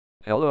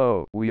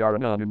Hello, we are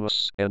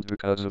anonymous, and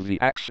because of the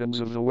actions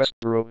of the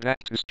Westboro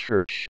Baptist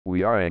Church,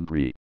 we are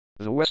angry.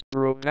 The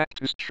Westboro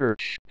Baptist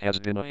Church has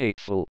been a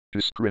hateful,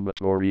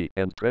 discriminatory,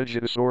 and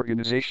prejudiced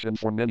organization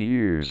for many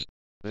years.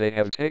 They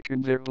have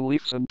taken their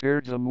beliefs and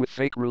paired them with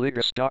fake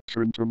religious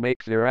doctrine to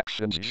make their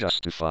actions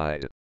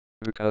justified.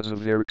 Because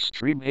of their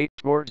extreme hate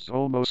towards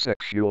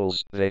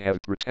homosexuals, they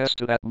have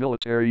protested at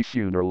military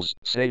funerals,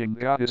 saying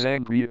God is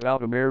angry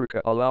about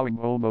America allowing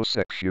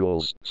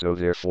homosexuals, so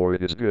therefore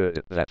it is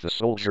good that the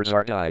soldiers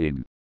are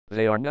dying.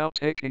 They are now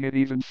taking it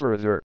even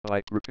further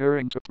by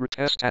preparing to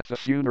protest at the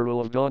funeral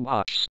of Don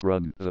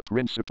Hochsprung, the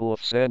principal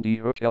of Sandy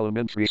Hook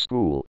Elementary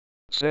School.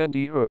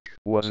 Sandy Hook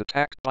was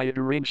attacked by a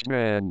deranged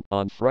man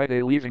on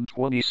Friday, leaving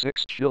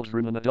 26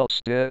 children and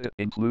adults dead,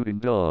 including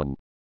Don.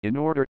 In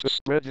order to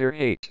spread their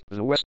hate,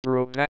 the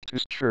Westboro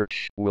Baptist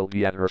Church will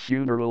be at her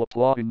funeral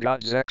applauding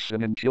God's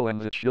action in killing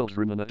the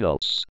children and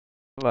adults.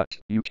 But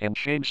you can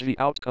change the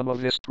outcome of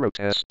this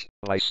protest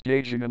by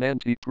staging an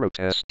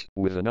anti-protest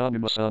with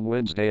Anonymous on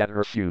Wednesday at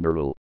her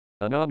funeral.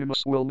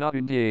 Anonymous will not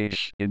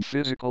engage in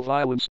physical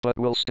violence but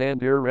will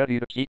stand there ready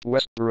to keep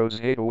Westboro's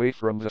hate away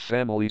from the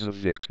families of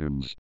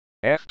victims.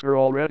 After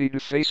already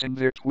defacing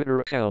their Twitter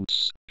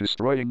accounts,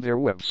 destroying their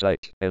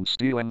website, and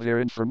stealing their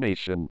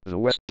information, the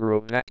Westboro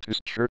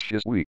Baptist Church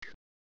is weak.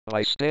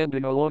 By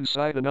standing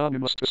alongside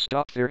Anonymous to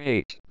stop their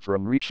hate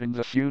from reaching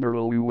the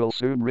funeral, we will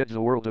soon rid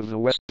the world of the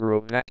Westboro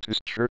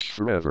Baptist Church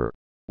forever.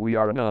 We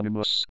are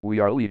Anonymous, we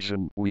are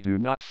Legion, we do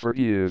not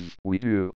forgive, we do